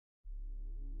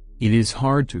It is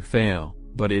hard to fail,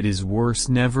 but it is worse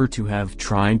never to have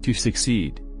tried to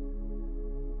succeed.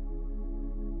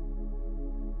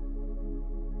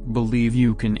 Believe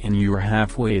you can and you're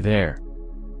halfway there.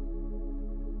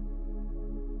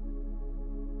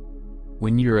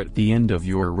 When you're at the end of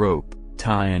your rope,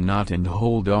 tie a knot and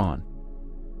hold on.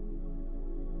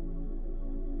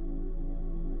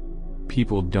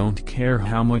 People don't care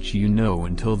how much you know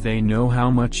until they know how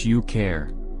much you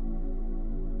care.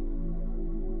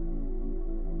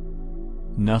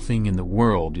 Nothing in the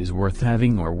world is worth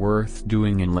having or worth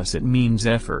doing unless it means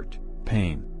effort,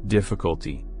 pain,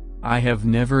 difficulty. I have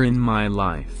never in my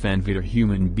life envied a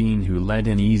human being who led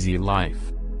an easy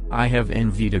life. I have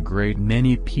envied a great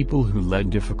many people who led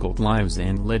difficult lives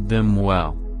and led them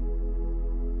well.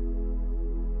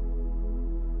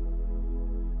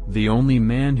 The only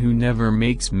man who never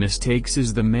makes mistakes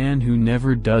is the man who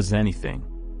never does anything.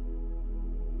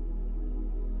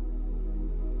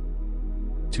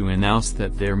 To announce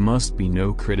that there must be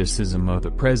no criticism of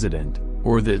the president,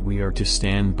 or that we are to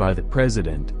stand by the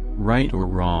president, right or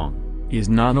wrong, is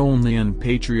not only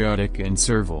unpatriotic and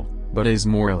servile, but is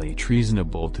morally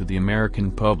treasonable to the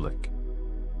American public.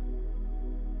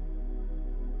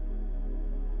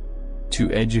 To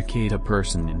educate a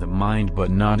person in the mind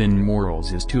but not in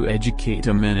morals is to educate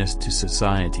a menace to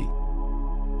society.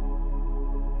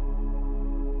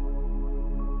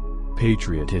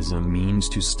 Patriotism means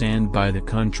to stand by the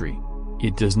country.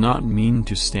 It does not mean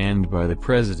to stand by the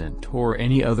president or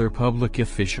any other public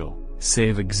official,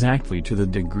 save exactly to the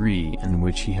degree in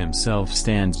which he himself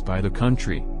stands by the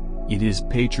country. It is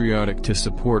patriotic to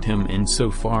support him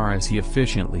insofar as he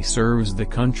efficiently serves the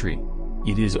country.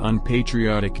 It is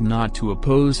unpatriotic not to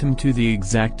oppose him to the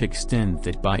exact extent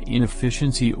that by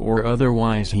inefficiency or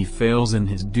otherwise he fails in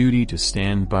his duty to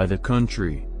stand by the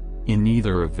country. In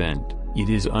either event, it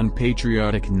is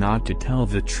unpatriotic not to tell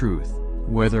the truth,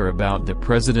 whether about the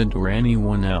president or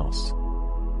anyone else.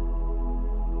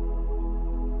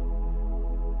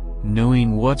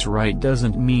 Knowing what's right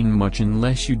doesn't mean much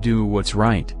unless you do what's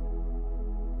right.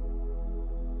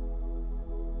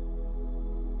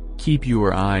 Keep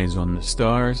your eyes on the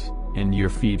stars, and your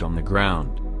feet on the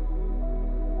ground.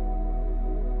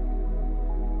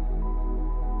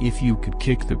 If you could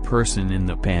kick the person in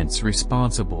the pants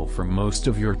responsible for most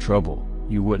of your trouble,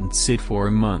 you wouldn't sit for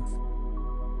a month.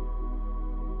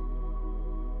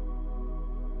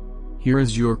 Here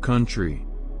is your country.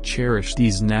 Cherish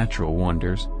these natural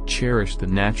wonders, cherish the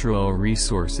natural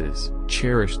resources,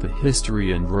 cherish the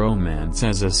history and romance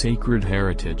as a sacred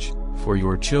heritage, for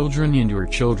your children and your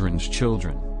children's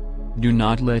children. Do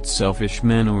not let selfish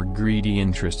men or greedy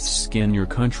interests skin your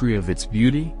country of its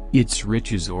beauty, its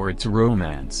riches or its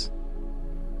romance.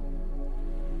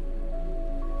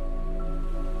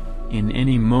 In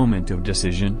any moment of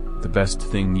decision, the best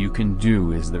thing you can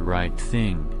do is the right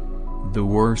thing. The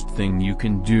worst thing you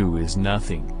can do is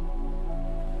nothing.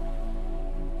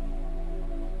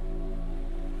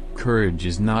 Courage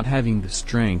is not having the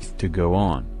strength to go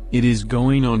on. It is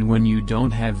going on when you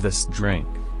don't have the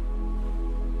strength.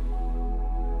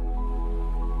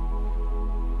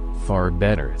 Far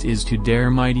better it is to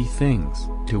dare mighty things,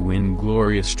 to win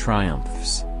glorious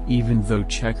triumphs, even though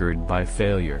checkered by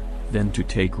failure, than to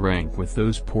take rank with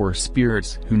those poor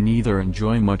spirits who neither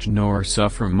enjoy much nor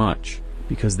suffer much,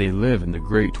 because they live in the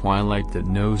great twilight that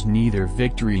knows neither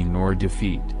victory nor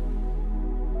defeat.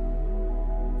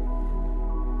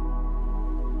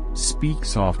 Speak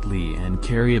softly and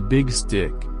carry a big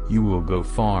stick, you will go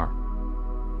far.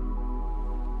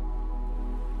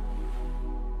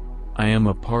 I am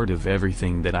a part of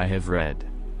everything that I have read.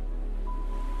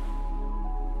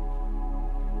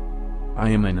 I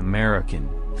am an American,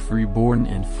 free-born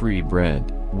and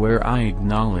free-bred, where I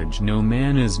acknowledge no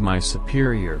man as my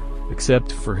superior,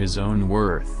 except for his own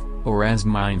worth, or as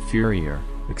my inferior,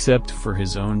 except for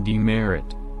his own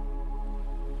demerit.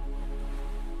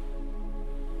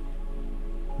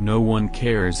 No one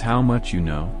cares how much you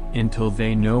know, until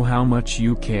they know how much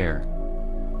you care.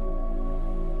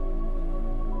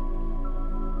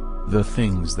 The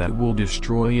things that will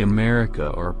destroy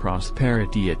America are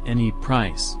prosperity at any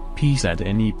price, peace at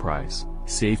any price,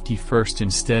 safety first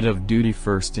instead of duty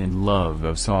first, and love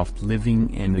of soft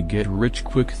living and the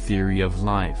get-rich-quick theory of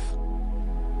life.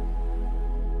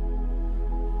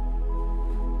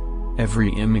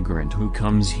 Every immigrant who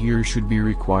comes here should be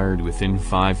required within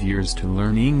 5 years to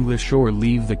learn English or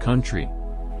leave the country.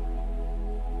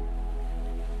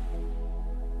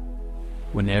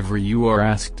 Whenever you are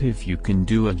asked if you can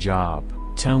do a job,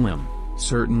 tell him,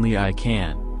 "Certainly I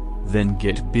can." Then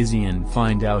get busy and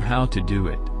find out how to do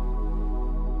it.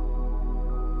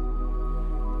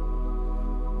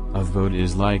 A vote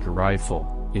is like a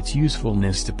rifle, its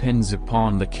usefulness depends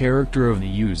upon the character of the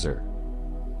user.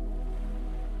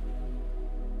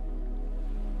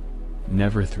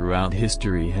 Never throughout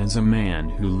history has a man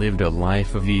who lived a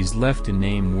life of ease left a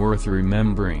name worth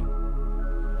remembering.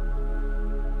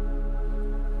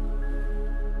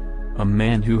 A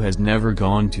man who has never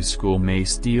gone to school may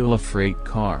steal a freight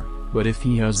car, but if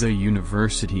he has a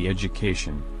university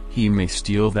education, he may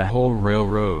steal the whole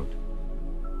railroad.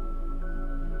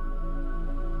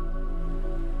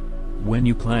 When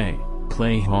you play,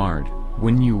 play hard.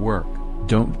 When you work,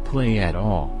 don't play at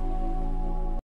all.